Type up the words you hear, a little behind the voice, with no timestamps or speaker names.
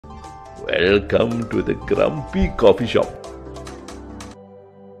Welcome to the grumpy coffee shop.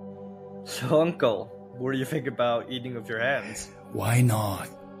 So, Uncle, what do you think about eating with your hands? Why not?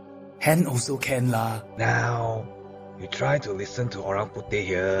 Hand also can lah. Now, you try to listen to orang putih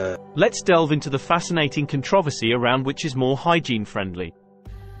here. Let's delve into the fascinating controversy around which is more hygiene-friendly.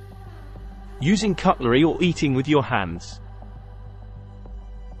 Using cutlery or eating with your hands.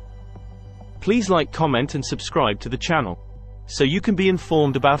 Please like, comment and subscribe to the channel, so you can be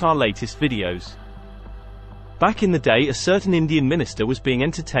informed about our latest videos. Back in the day, a certain Indian minister was being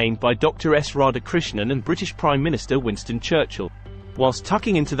entertained by Dr. S. Radhakrishnan and British Prime Minister Winston Churchill, whilst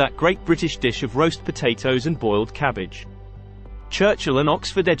tucking into that great British dish of roast potatoes and boiled cabbage. Churchill, an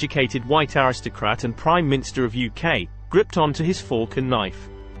Oxford-educated white aristocrat and Prime Minister of UK, gripped onto his fork and knife.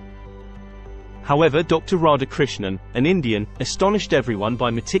 However, Dr. Radhakrishnan, an Indian, astonished everyone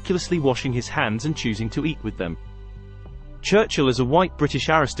by meticulously washing his hands and choosing to eat with them. Churchill, as a white British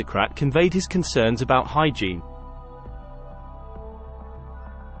aristocrat, conveyed his concerns about hygiene.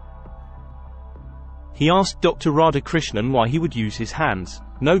 He asked Dr. Radhakrishnan why he would use his hands,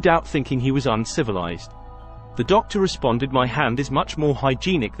 no doubt thinking he was uncivilized. The doctor responded, "My hand is much more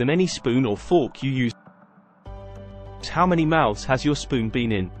hygienic than any spoon or fork you use. How many mouths has your spoon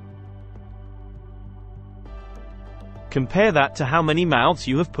been in? Compare that to how many mouths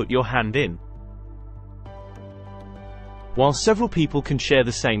you have put your hand in." While several people can share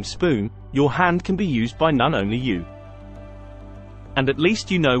the same spoon, your hand can be used by none, only you. And at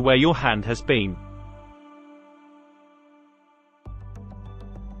least you know where your hand has been.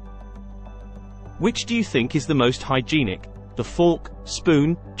 Which do you think is the most hygienic? The fork,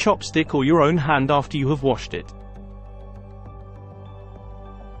 spoon, chopstick, or your own hand after you have washed it?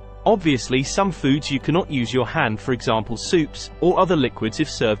 Obviously, some foods you cannot use your hand, for example soups, or other liquids if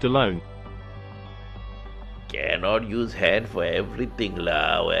served alone. Cannot use hand for everything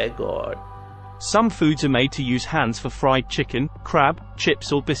lah, where God. Some foods are made to use hands for fried chicken, crab,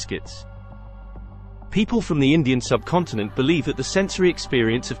 chips or biscuits. People from the Indian subcontinent believe that the sensory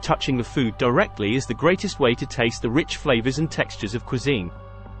experience of touching the food directly is the greatest way to taste the rich flavors and textures of cuisine.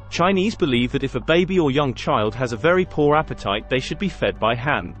 Chinese believe that if a baby or young child has a very poor appetite, they should be fed by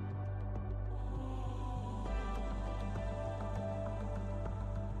hand.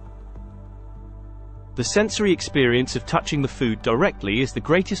 The sensory experience of touching the food directly is the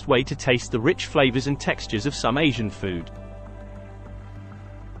greatest way to taste the rich flavors and textures of some Asian food.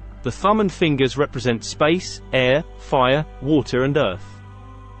 The thumb and fingers represent space, air, fire, water and earth.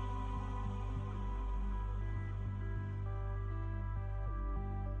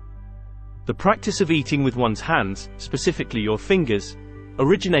 The practice of eating with one's hands, specifically your fingers,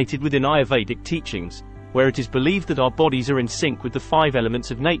 originated within Ayurvedic teachings, where it is believed that our bodies are in sync with the 5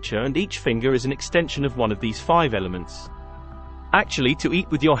 elements of nature and each finger is an extension of one of these 5 elements. Actually, to eat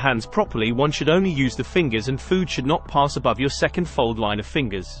with your hands properly, one should only use the fingers and food should not pass above your second fold line of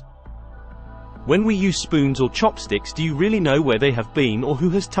fingers. When we use spoons or chopsticks, do you really know where they have been or who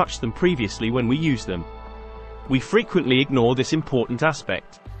has touched them previously when we use them? We frequently ignore this important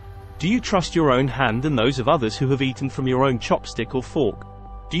aspect. Do you trust your own hand and those of others who have eaten from your own chopstick or fork?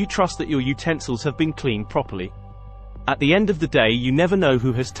 Do you trust that your utensils have been cleaned properly? At the end of the day, you never know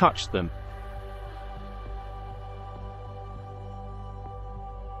who has touched them.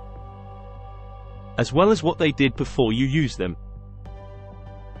 As well as what they did before you use them.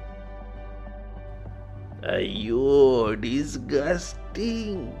 Ayyo,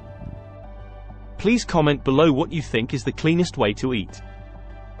 disgusting. Please comment below what you think is the cleanest way to eat.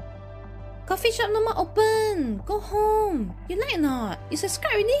 Coffee shop no more open. Go home. You like or not? You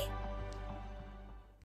subscribe already?